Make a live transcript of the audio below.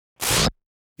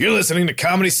You're listening to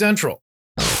Comedy Central.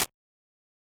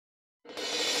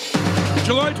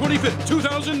 July 25th,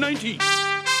 2019.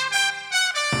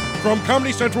 From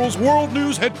Comedy Central's World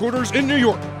News headquarters in New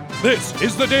York, this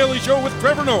is The Daily Show with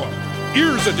Trevor Noah,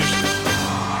 Ears Edition.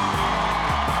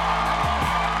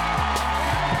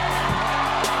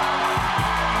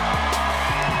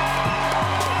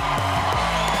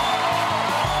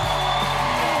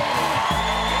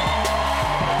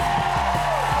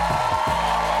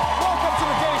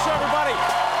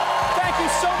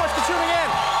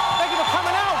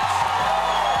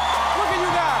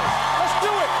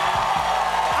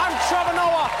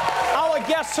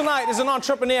 Tonight is an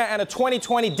entrepreneur and a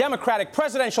 2020 Democratic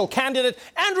presidential candidate.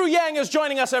 Andrew Yang is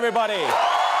joining us, everybody.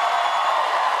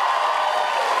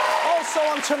 Also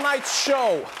on tonight's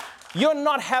show, you're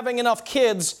not having enough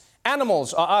kids,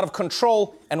 animals are out of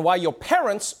control, and why your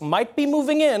parents might be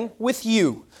moving in with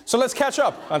you. So let's catch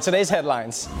up on today's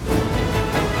headlines.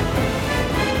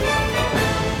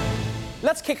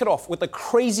 Let's kick it off with a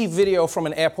crazy video from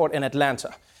an airport in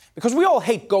Atlanta. Because we all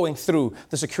hate going through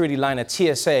the security line at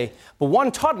TSA, but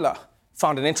one toddler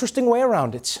found an interesting way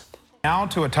around it. Now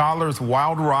to a toddler's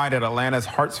wild ride at Atlanta's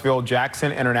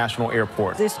Hartsfield-Jackson International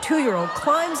Airport. This 2-year-old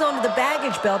climbs onto the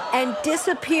baggage belt and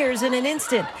disappears in an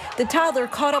instant. The toddler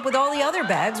caught up with all the other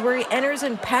bags where he enters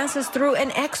and passes through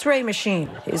an X-ray machine.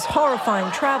 His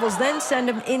horrifying travels then send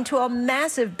him into a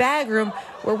massive bag room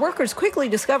where workers quickly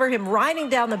discover him riding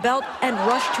down the belt and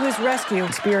rush to his rescue.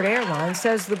 Spirit Airlines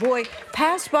says the boy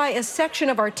passed by a section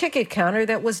of our ticket counter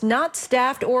that was not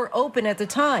staffed or open at the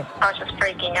time. I was just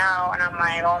freaking out, and I'm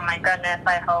like, oh my goodness,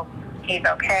 I hope he's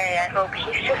okay. I hope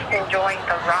he's just enjoying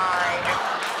the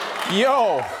ride.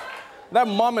 Yo, that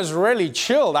mom is really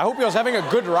chilled. I hope he was having a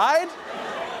good ride.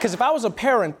 Because if I was a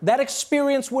parent, that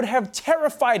experience would have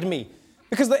terrified me.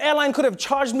 Because the airline could have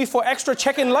charged me for extra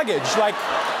check-in luggage. Like,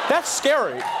 that's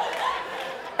scary.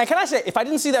 And can I say, if I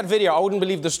didn't see that video, I wouldn't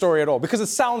believe the story at all. Because it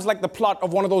sounds like the plot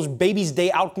of one of those Baby's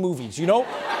Day Out movies, you know?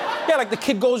 Yeah, like the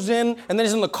kid goes in, and then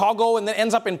he's in the cargo, and then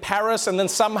ends up in Paris, and then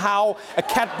somehow a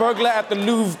cat burglar at the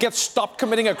Louvre gets stopped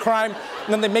committing a crime,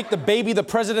 and then they make the baby the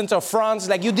president of France.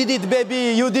 Like, you did it,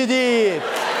 baby, you did it.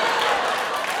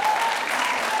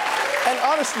 And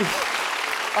honestly,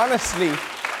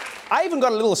 I even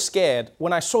got a little scared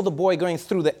when I saw the boy going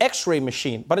through the X-ray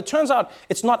machine. But it turns out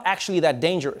it's not actually that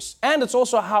dangerous. And it's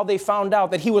also how they found out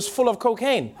that he was full of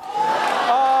cocaine.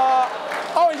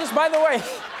 And just by the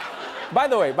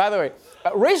way,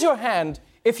 raise your hand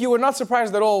if you were not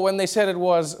surprised at all when they said it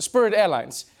was Spirit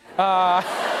Airlines. Yeah.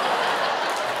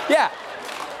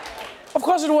 Of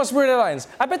course it was Spirit Airlines.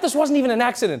 I bet this wasn't even an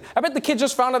accident. I bet the kid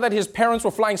just found out that his parents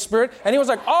were flying Spirit, and he was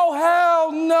like, oh,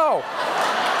 hell no.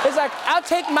 It's like, I'll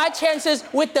take my chances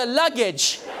with the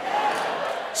luggage.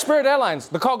 Spirit Airlines,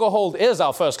 the cargo hold is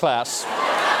our first class.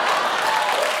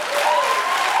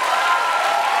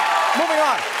 Moving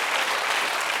on.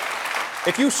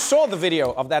 If you saw the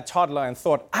video of that toddler and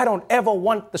thought, I don't ever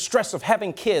want the stress of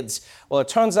having kids, well, it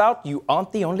turns out you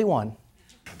aren't the only one.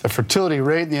 The fertility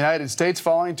rate in the United States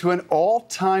falling to an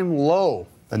all-time low.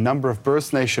 The number of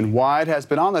births nationwide has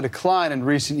been on the decline in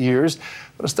recent years,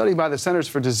 but a study by the Centers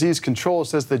for Disease Control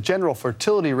says the general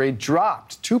fertility rate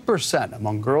dropped 2%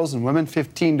 among girls and women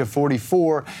 15 to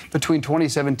 44 between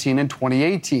 2017 and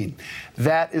 2018.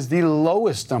 That is the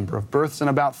lowest number of births in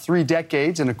about 3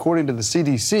 decades, and according to the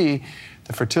CDC,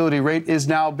 the fertility rate is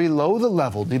now below the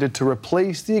level needed to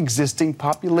replace the existing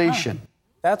population.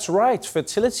 That's right.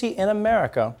 Fertility in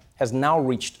America has now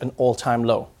reached an all-time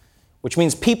low, which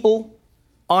means people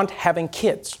aren't having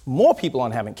kids. More people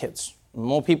aren't having kids.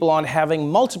 More people aren't having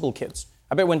multiple kids.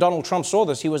 I bet when Donald Trump saw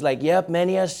this, he was like, yep,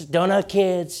 many of us don't have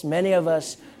kids. Many of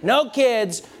us, no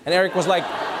kids. And Eric was like,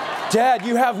 Dad,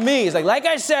 you have me. He's like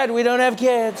I said, we don't have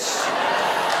kids.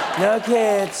 No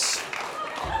kids.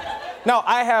 Now,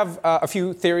 I have a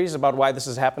few theories about why this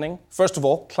is happening. First of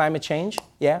all, climate change.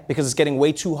 Yeah, because it's getting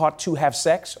way too hot to have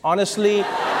sex. Honestly,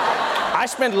 I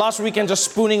spent last weekend just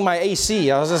spooning my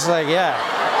AC. I was just like,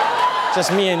 yeah,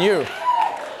 just me and you.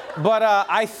 But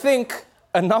I think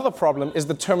another problem is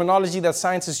the terminology that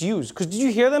scientists use. Because did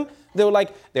you hear them? They were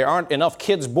like, there aren't enough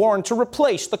kids born to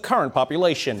replace the current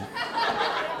population.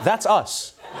 That's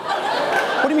us.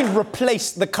 What do you mean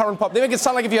replace the current pop? They make it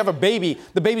sound like if you have a baby,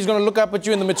 the baby's gonna look up at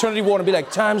you in the maternity ward and be like,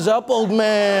 time's up, old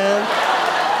man.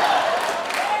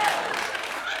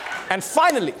 And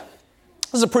finally,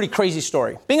 this is a pretty crazy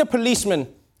story. Being a policeman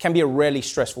can be a really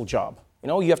stressful job. You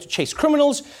know, you have to chase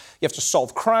criminals, you have to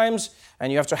solve crimes,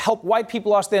 and you have to help white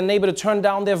people ask their neighbor to turn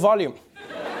down their volume.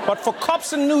 But for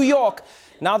cops in New York,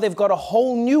 now they've got a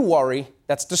whole new worry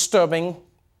that's disturbing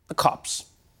the cops.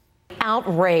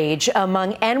 Outrage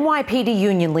among NYPD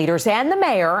union leaders and the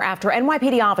mayor after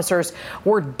NYPD officers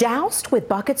were doused with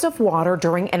buckets of water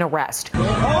during an arrest.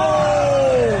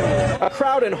 A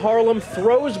crowd in Harlem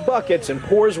throws buckets and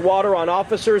pours water on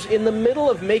officers in the middle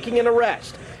of making an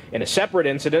arrest. In a separate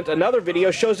incident, another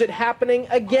video shows it happening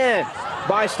again.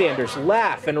 Bystanders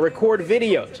laugh and record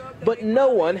videos, but no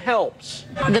one helps.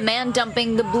 The man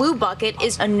dumping the blue bucket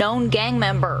is a known gang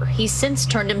member. He's since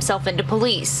turned himself into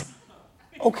police.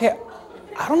 Okay,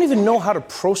 I don't even know how to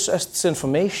process this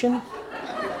information.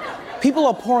 People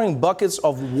are pouring buckets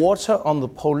of water on the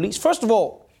police. First of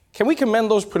all, can we commend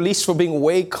those police for being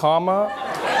way calmer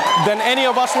than any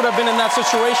of us would have been in that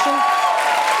situation?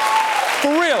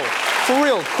 For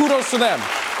real, kudos to them.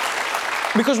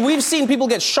 Because we've seen people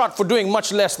get shot for doing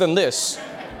much less than this.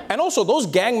 And also, those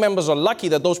gang members are lucky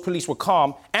that those police were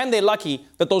calm, and they're lucky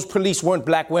that those police weren't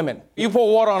black women. You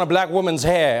pour water on a black woman's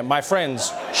hair, my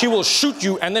friends, she will shoot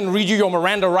you and then read you your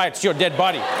Miranda rights to your dead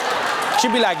body.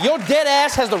 She'll be like, your dead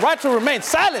ass has the right to remain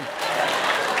silent.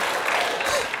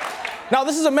 Now,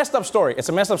 this is a messed up story. It's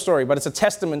a messed up story, but it's a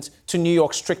testament to New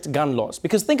York's strict gun laws.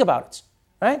 Because think about it,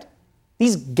 right?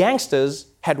 These gangsters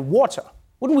had water.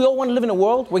 Wouldn't we all want to live in a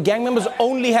world where gang members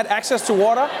only had access to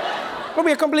water? It would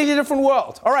be a completely different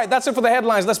world. All right, that's it for the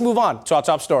headlines. Let's move on to our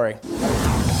top story.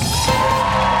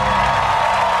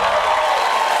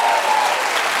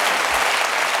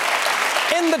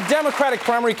 In the Democratic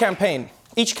primary campaign,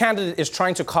 each candidate is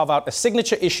trying to carve out a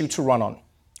signature issue to run on.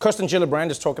 Kirsten Gillibrand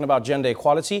is talking about gender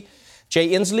equality.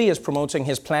 Jay Inslee is promoting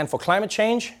his plan for climate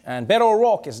change. And Beto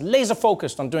O'Rourke is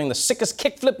laser-focused on doing the sickest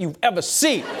kickflip you've ever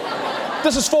seen.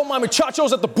 This is for my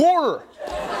muchachos at the border.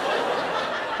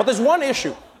 But there's one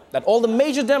issue that all the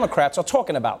major Democrats are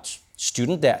talking about: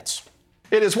 student debt.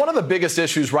 It is one of the biggest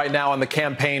issues right now on the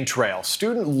campaign trail.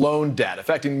 Student loan debt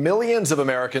affecting millions of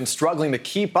Americans struggling to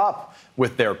keep up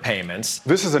with their payments.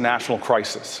 This is a national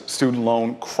crisis, student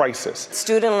loan crisis.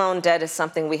 Student loan debt is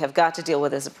something we have got to deal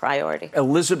with as a priority.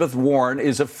 Elizabeth Warren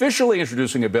is officially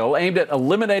introducing a bill aimed at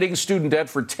eliminating student debt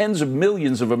for tens of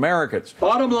millions of Americans.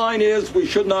 Bottom line is we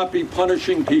should not be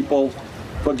punishing people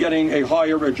for getting a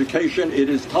higher education. It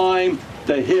is time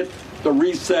to hit the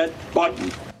reset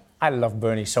button. I love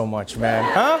Bernie so much, man.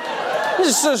 Huh? This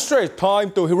is so straight.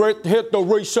 Time to hit the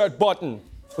reset button.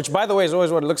 Which, by the way, is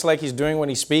always what it looks like he's doing when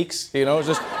he speaks. You know, it's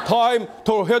just time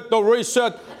to hit the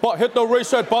reset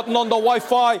button on the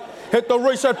Wi-Fi. Hit the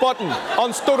reset button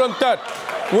on student debt.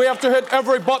 We have to hit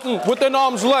every button within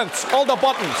arm's length. All the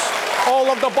buttons.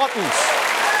 All of the buttons.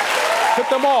 Hit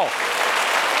them all.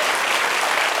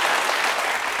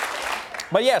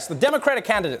 But yes, the Democratic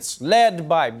candidates, led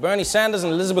by Bernie Sanders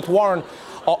and Elizabeth Warren,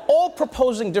 are all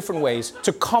proposing different ways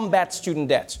to combat student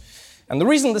debt. And the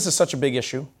reason this is such a big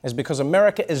issue is because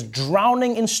America is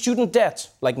drowning in student debt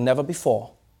like never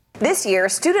before. This year,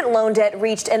 student loan debt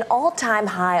reached an all-time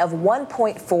high of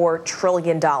 $1.4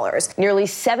 trillion. Nearly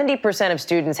 70% of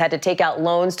students had to take out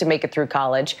loans to make it through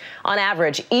college. On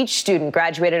average, each student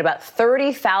graduated about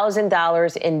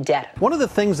 $30,000 in debt. One of the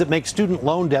things that makes student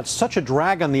loan debt such a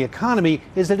drag on the economy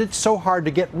is that it's so hard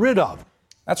to get rid of.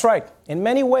 That's right. In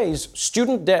many ways,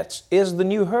 student debt is the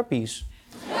new herpes.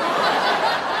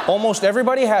 Almost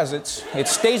everybody has it. It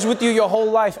stays with you your whole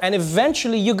life, and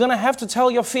eventually you're gonna have to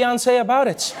tell your fiancé about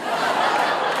it.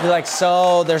 You're like,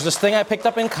 so there's this thing I picked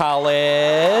up in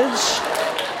college.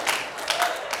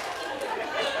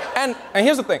 And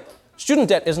here's the thing. Student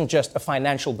debt isn't just a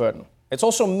financial burden. It's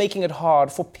also making it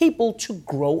hard for people to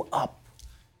grow up.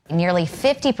 Nearly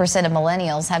 50% of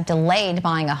millennials have delayed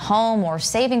buying a home or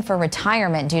saving for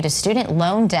retirement due to student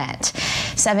loan debt.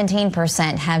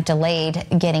 17% have delayed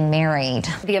getting married.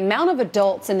 The amount of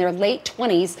adults in their late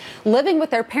 20s living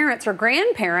with their parents or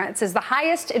grandparents is the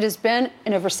highest it has been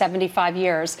in over 75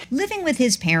 years. Living with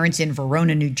his parents in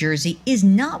Verona, New Jersey is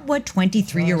not what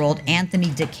 23-year-old Anthony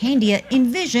DeCandia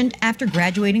envisioned after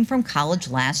graduating from college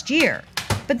last year.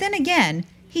 But then again,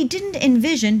 he didn't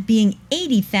envision being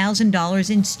 $80,000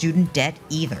 in student debt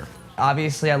either.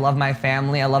 Obviously, I love my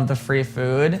family, I love the free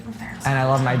food, and I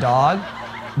love my dog.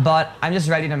 But I'm just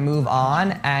ready to move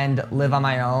on and live on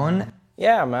my own.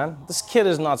 Yeah, man. This kid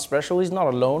is not special. He's not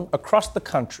alone. Across the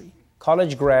country,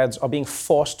 college grads are being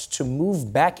forced to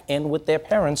move back in with their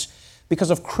parents because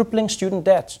of crippling student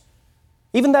debt.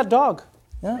 Even that dog.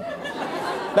 Yeah.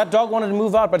 That dog wanted to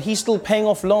move out, but he's still paying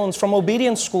off loans from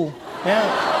obedience school.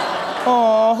 Yeah.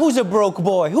 Oh, who's a broke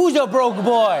boy? Who's a broke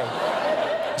boy?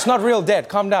 It's not real debt.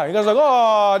 Calm down. You guys are like,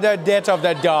 oh, the debt of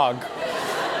that dog.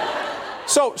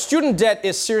 So, student debt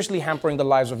is seriously hampering the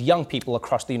lives of young people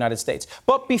across the United States.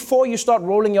 But before you start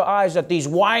rolling your eyes at these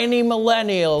whiny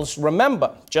millennials,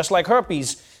 remember, just like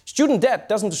herpes, student debt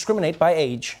doesn't discriminate by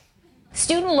age.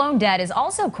 Student loan debt is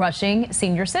also crushing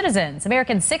senior citizens.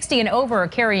 Americans 60 and over are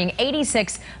carrying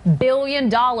 $86 billion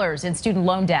in student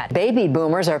loan debt. Baby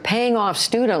boomers are paying off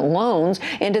student loans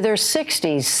into their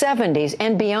 60s, 70s,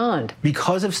 and beyond.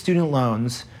 Because of student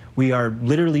loans, we are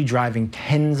literally driving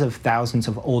tens of thousands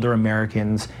of older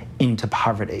Americans into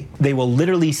poverty. They will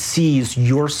literally seize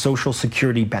your Social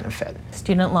Security benefit.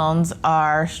 Student loans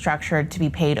are structured to be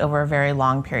paid over a very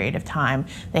long period of time.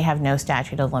 They have no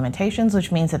statute of limitations, which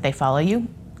means that they follow you.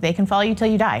 They can follow you till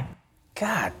you die.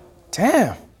 God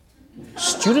damn.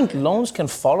 Student loans can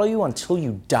follow you until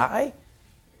you die?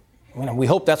 I mean, we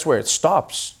hope that's where it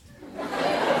stops.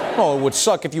 Oh, it would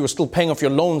suck if you were still paying off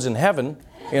your loans in heaven,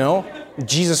 you know?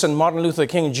 Jesus and Martin Luther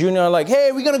King Jr. are like,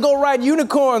 hey, we're gonna go ride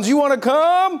unicorns. You wanna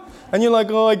come? And you're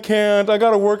like, oh, I can't. I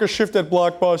gotta work a shift at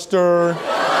Blockbuster.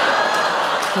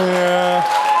 Yeah.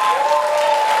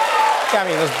 I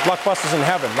mean, there's Blockbusters in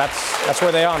heaven. That's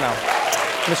where they are now.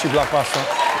 Miss you, Blockbuster.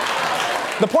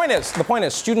 The point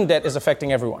is, student debt is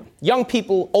affecting everyone. Young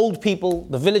people, old people,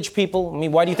 the village people. I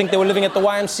mean, why do you think they were living at the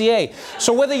YMCA?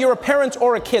 So whether you're a parent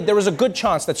or a kid, there is a good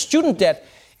chance that student debt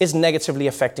is negatively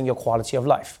affecting your quality of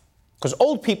life. Because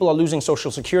old people are losing Social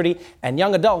Security and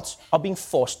young adults are being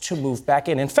forced to move back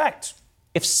in. In fact,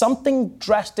 if something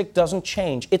drastic doesn't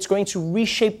change, it's going to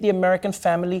reshape the American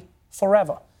family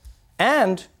forever.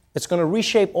 And it's going to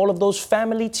reshape all of those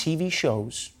family TV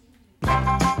shows.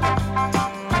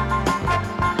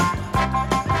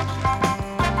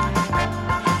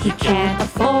 He can't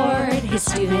afford his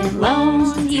student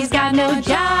loans. He's got no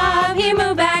job, he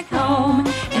moved back home.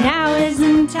 And now his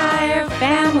entire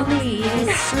family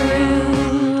is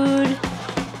screwed.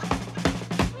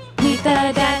 Meet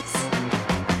the debts.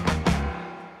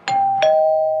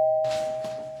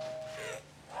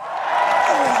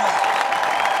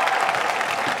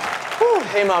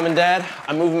 Hey, Mom and Dad.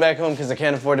 I'm moving back home because I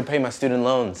can't afford to pay my student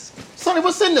loans. Sonny,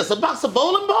 what's in this? A box of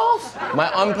bowling balls?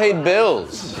 My unpaid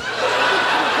bills.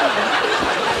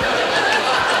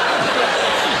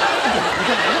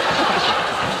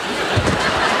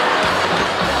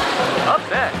 Up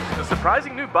next, a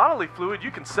surprising new bodily fluid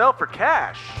you can sell for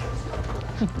cash.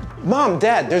 Mom,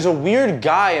 Dad, there's a weird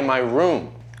guy in my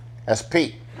room. That's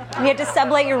Pete. You have to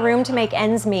sublet your room to make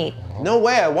ends meet. No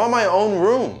way, I want my own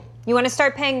room. You want to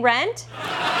start paying rent?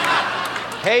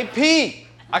 Hey, Pete,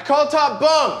 I call top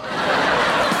bunk.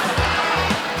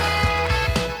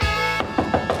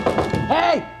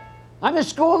 Hey, I'm a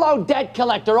school loan debt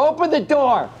collector. Open the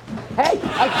door. Hey,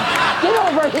 get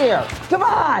over here. Come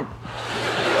on.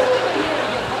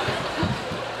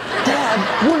 Dad,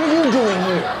 what are you doing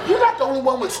here? You're not the only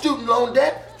one with student loan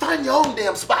debt. Find your own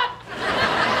damn spot.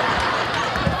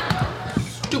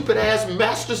 Stupid ass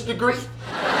master's degree.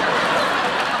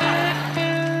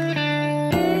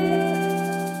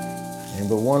 Ain't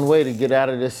but one way to get out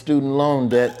of this student loan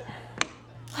debt.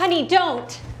 Honey,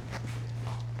 don't.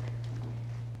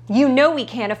 You know we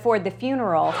can't afford the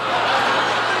funeral.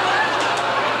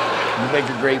 You make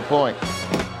a great point.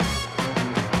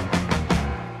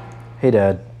 Hey,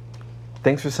 Dad.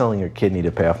 Thanks for selling your kidney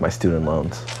to pay off my student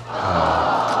loans.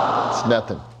 It's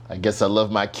nothing. I guess I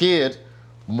love my kid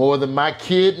more than my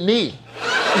kidney.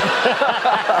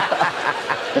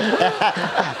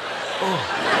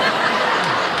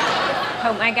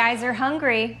 Hope my guys are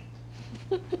hungry.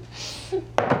 Wait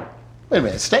a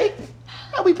minute, steak?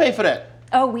 How'd we pay for that?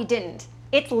 Oh, we didn't.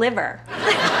 It's liver.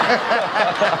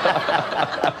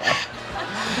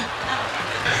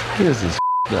 This is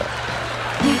up.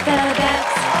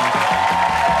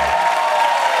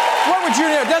 Robert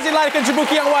Jr., Desi Lydic, and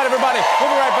Jabuki Young White, everybody. We'll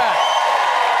be right back.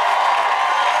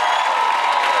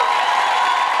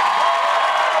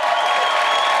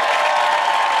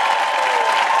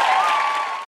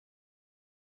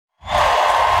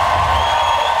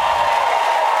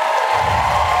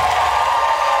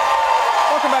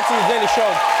 Welcome back to The Daily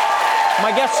Show.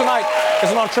 My guest tonight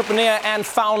is an entrepreneur and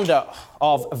founder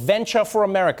of Venture for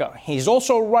America. He's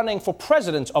also running for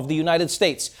president of the United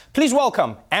States. Please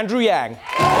welcome Andrew Yang.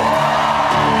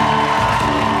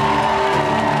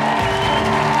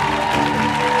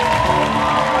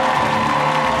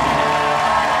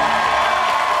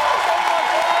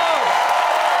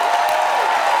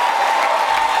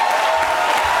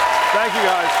 Thank you,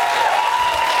 guys.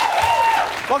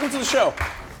 Welcome to the show.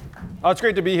 Oh, it's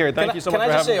great to be here. Thank you so much for having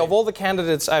me. Can I just say, of all the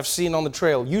candidates I've seen on the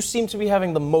trail, you seem to be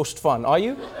having the most fun. Are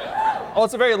you? Oh,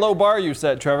 it's a very low bar you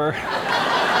set, Trevor. What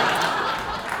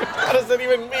does that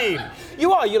even mean?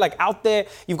 You are. You're like out there.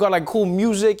 You've got like cool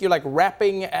music. You're like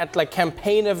rapping at like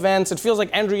campaign events. It feels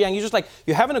like Andrew Yang. You're just like,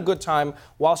 you're having a good time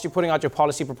whilst you're putting out your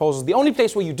policy proposals. The only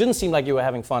place where you didn't seem like you were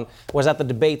having fun was at the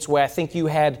debates where I think you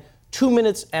had 2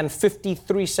 minutes and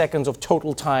 53 seconds of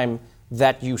total time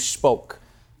that you spoke.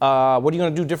 What are you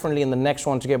going to do differently in the next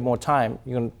one to get more time?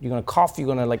 You're going to cough? You're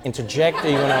going to like interject? Are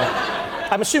you going to?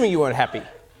 I'm assuming you weren't happy.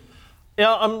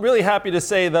 Yeah, I'm really happy to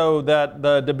say though that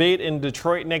the debate in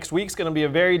Detroit next week is going to be a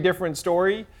very different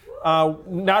story.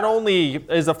 Not only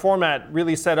is the format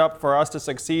really set up for us to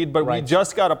succeed, but we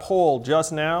just got a poll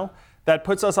just now that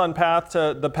puts us on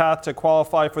the path to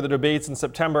qualify for the debates in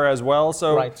September as well.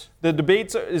 So the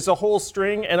debates is a whole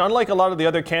string, and unlike a lot of the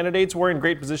other candidates, we're in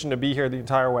great position to be here the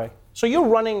entire way. So you're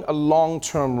running a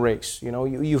long-term race. You know,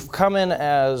 you've come in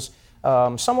as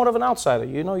somewhat of an outsider.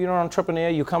 You know, you're an entrepreneur.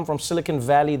 You come from Silicon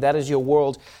Valley. That is your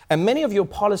world, and many of your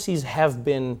policies have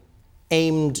been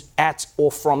aimed at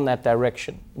or from that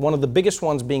direction. One of the biggest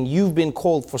ones being you've been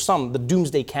called for the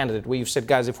doomsday candidate, where you've said,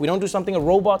 guys, if we don't do something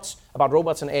about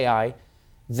robots and AI,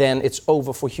 then it's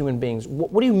over for human beings.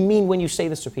 What do you mean when you say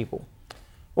this to people?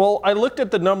 Well, I looked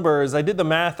at the numbers. I did the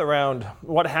math around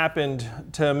what happened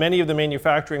to many of the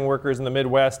manufacturing workers in the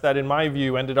Midwest that, in my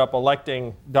view, ended up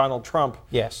electing Donald Trump.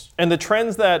 Yes. And the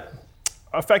trends that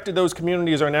affected those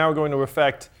communities are now going to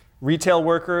affect retail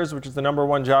workers, which is the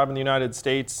 #1 job in the United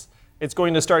States. It's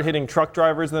going to start hitting truck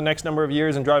drivers in the next number of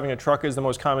years, and driving a truck is the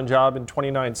most common job in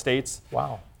 29 states.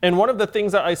 Wow. And one of the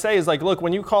things that I say is like, look,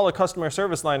 when you call a customer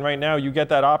service line right now, you get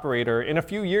that operator. In a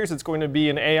few years, it's going to be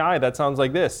an AI that sounds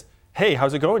like this. Hey,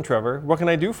 how's it going, Trevor? What can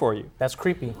I do for you? That's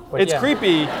creepy. It's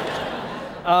creepy.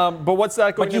 But what's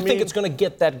that going to mean? But you think it's going to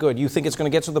get that good? You think it's going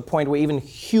to get to the point where even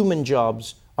human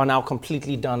jobs are now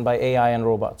completely done by AI and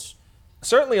robots?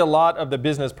 Certainly a lot of the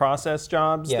business process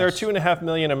jobs. Yes. There are 2.5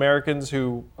 million Americans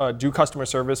who do customer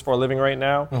service for a living right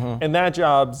now, and that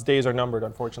job's days are numbered,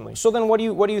 unfortunately. So then what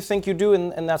do you think you do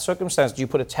in that circumstance? Do you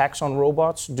put a tax on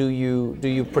robots? Do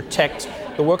you protect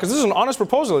the workers? This is an honest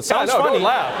proposal. It sounds funny. Don't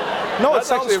laugh. No, That's it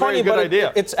sounds actually a funny, very good but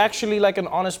idea. it's actually like an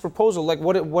honest proposal. Like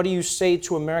what do you say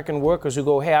to American workers who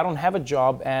go, hey, I don't have a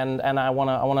job and I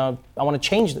wanna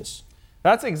change this?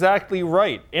 That's exactly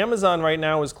right. Amazon right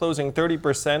now is closing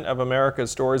 30% of America's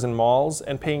stores and malls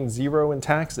and paying 0 in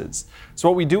taxes. So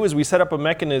what we do is we set up a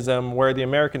mechanism where the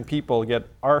American people get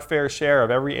our fair share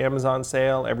of every Amazon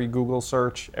sale, every Google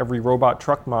search, every robot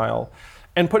truck mile,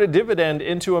 and put a dividend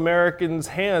into Americans'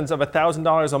 hands of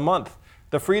 $1,000 a month.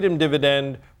 The freedom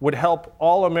dividend would help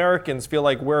all Americans feel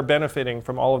like we're benefiting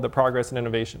from all of the progress and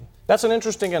innovation. That's an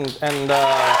interesting and yeah, you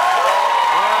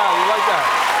like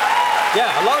that.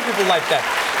 Yeah, a lot of people like that.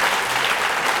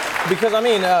 Because, I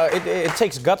mean, it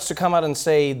takes guts to come out and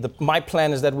say, my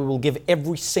plan is that we will give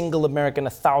every single American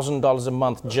 $1,000 a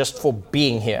month just for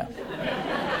being here.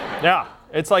 Yeah,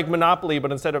 it's like Monopoly,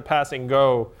 but instead of passing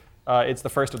go, it's the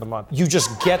first of the month. You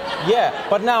just get, yeah.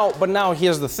 But now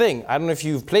here's the thing. I don't know if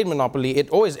you've played Monopoly. It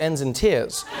always ends in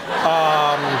tears.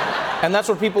 And that's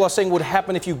what people are saying would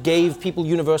happen if you gave people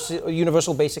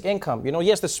universal basic income. You know,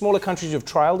 yes, the smaller countries who've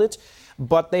trialed it,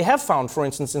 but they have found, for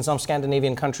instance, in some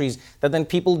Scandinavian countries, that then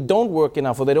people don't work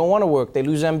enough or they don't want to work. They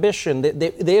lose ambition.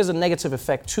 There's a negative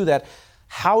effect to that.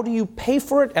 How do you pay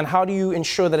for it, and how do you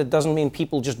ensure that it doesn't mean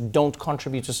people just don't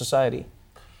contribute to society?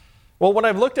 Well, when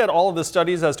I've looked at all of the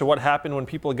studies as to what happened when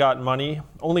people got money,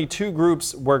 only 2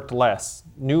 groups worked less.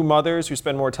 New mothers who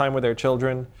spend more time with their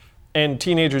children, and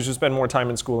teenagers who spend more time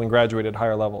in school and graduate at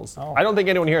higher levels. Oh. I don't think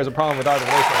anyone here has a problem with either of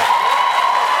those things.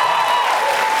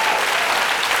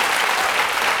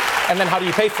 And then how do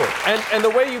you pay for it? And the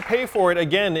way you pay for it,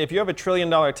 again, if you have a $1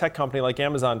 trillion tech company like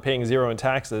Amazon paying 0 in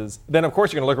taxes, then of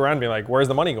course you're going to look around and be like, where's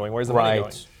the money going? Where's the money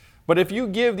going? But if you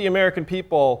give the American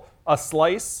people a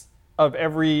slice of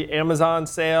every Amazon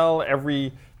sale,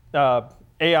 every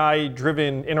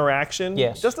AI-driven interaction,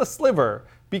 just a sliver,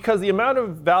 because the amount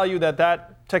of value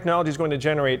that technology is going to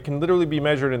generate can literally be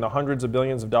measured in the hundreds of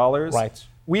billions of dollars. Right.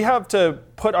 We have to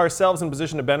put ourselves in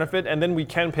position to benefit, and then we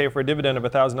can pay for a dividend of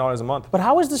 $1,000 a month. But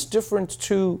how is this different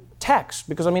to tax?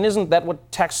 Because, I mean, isn't that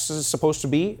what tax is supposed to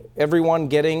be? Everyone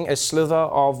getting a slither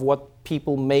of what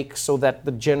people make so that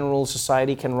the general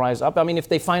society can rise up? I mean, if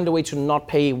they find a way to not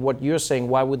pay what you're saying,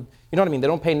 why would, you know what I mean? They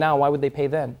don't pay now, why would they pay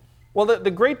then? Well,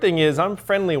 the great thing is I'm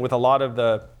friendly with a lot of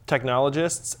the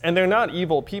technologists, and they're not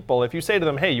evil people. If you say to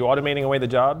them, hey, you automating away the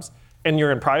jobs, and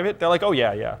you're in private, they're like, oh,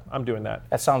 yeah, I'm doing that.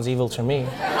 That sounds evil to me.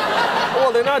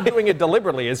 Well, they're not doing it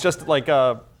deliberately. It's just like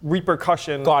a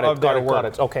repercussion of their work. Got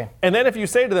it, okay. And then if you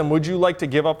say to them, would you like to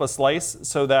give up a slice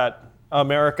so that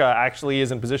America actually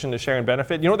is in position to share and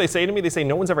benefit? You know what they say to me? They say,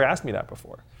 no one's ever asked me that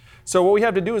before. So what we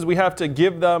have to do is we have to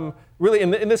give them, really, in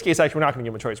this case, actually, we're not going to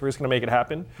give them a choice. We're just going to make it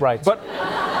happen. Right.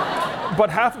 But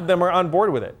half of them are on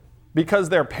board with it. Because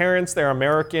they're parents, they're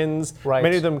Americans,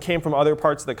 many of them came from other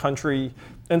parts of the country,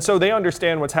 And so they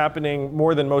understand what's happening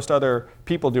more than most other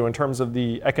people do in terms of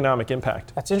the economic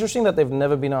impact. That's interesting that they've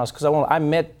never been asked, because I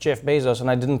met Jeff Bezos and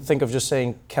I didn't think of just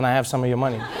saying, can I have some of your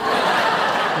money?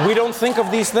 We don't think of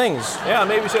these things. Yeah,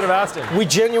 maybe we should have asked him. We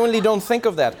genuinely don't think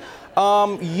of that.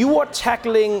 You are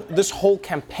tackling this whole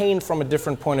campaign from a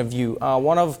different point of view.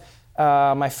 One of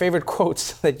my favorite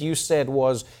quotes that you said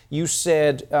was, you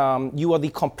are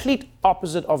the complete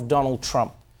opposite of Donald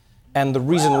Trump. And the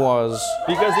reason was?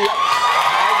 Because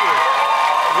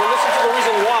Well, listen to the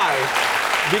reason why.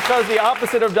 Because the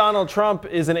opposite of Donald Trump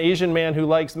is an Asian man who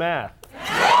likes math.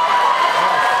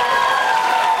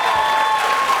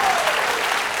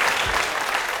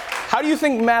 How do you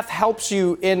think math helps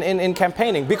you in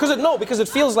campaigning? Because it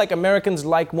feels like Americans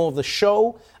like more of the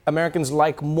show. Americans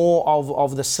like more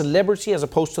of the celebrity as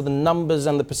opposed to the numbers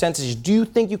and the percentages. Do you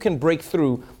think you can break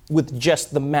through with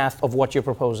just the math of what you're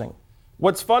proposing?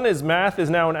 What's fun is math is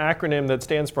now an acronym that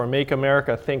stands for Make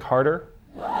America Think Harder.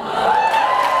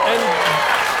 And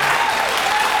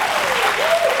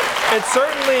it's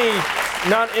certainly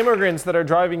not immigrants that are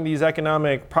driving these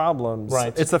economic problems.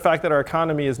 Right. It's the fact that our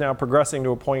economy is now progressing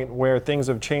to a point where things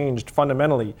have changed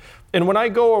fundamentally. And when I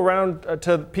go around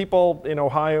to people in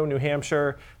Ohio, New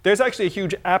Hampshire, there's actually a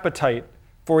huge appetite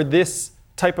for this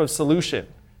type of solution.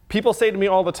 People say to me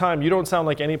all the time, you don't sound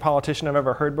like any politician I've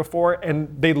ever heard before,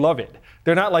 and they love it.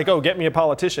 They're not like, oh, get me a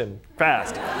politician,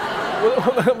 fast.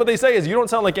 What they say is, you don't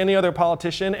sound like any other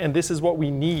politician, and this is what we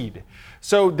need.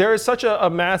 So there is such a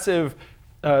massive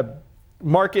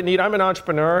market need. I'm an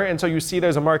entrepreneur, and so you see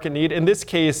there's a market need. In this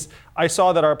case, I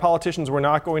saw that our politicians were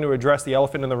not going to address the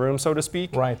elephant in the room, so to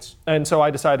speak. Right. And so I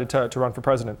decided to run for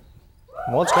president.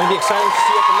 Well, it's going to be exciting to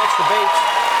see you at the next debate.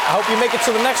 I hope you make it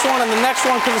to the next one and the next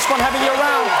one, because it's fun having you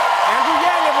around. Andrew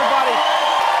Yang, everybody.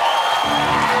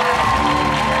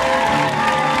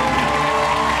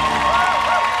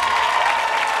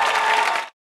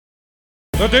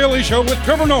 The Daily Show with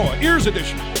Trevor Noah, Ears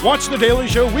Edition. Watch The Daily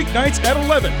Show weeknights at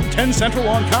 11, 10 Central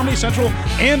on Comedy Central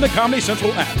and the Comedy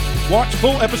Central app. Watch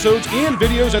full episodes and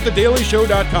videos at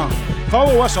thedailyshow.com.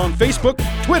 Follow us on Facebook,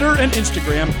 Twitter, and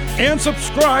Instagram, and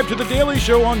subscribe to The Daily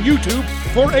Show on YouTube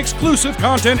for exclusive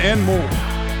content and more.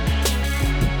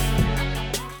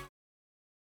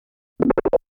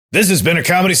 This has been a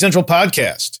Comedy Central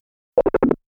podcast.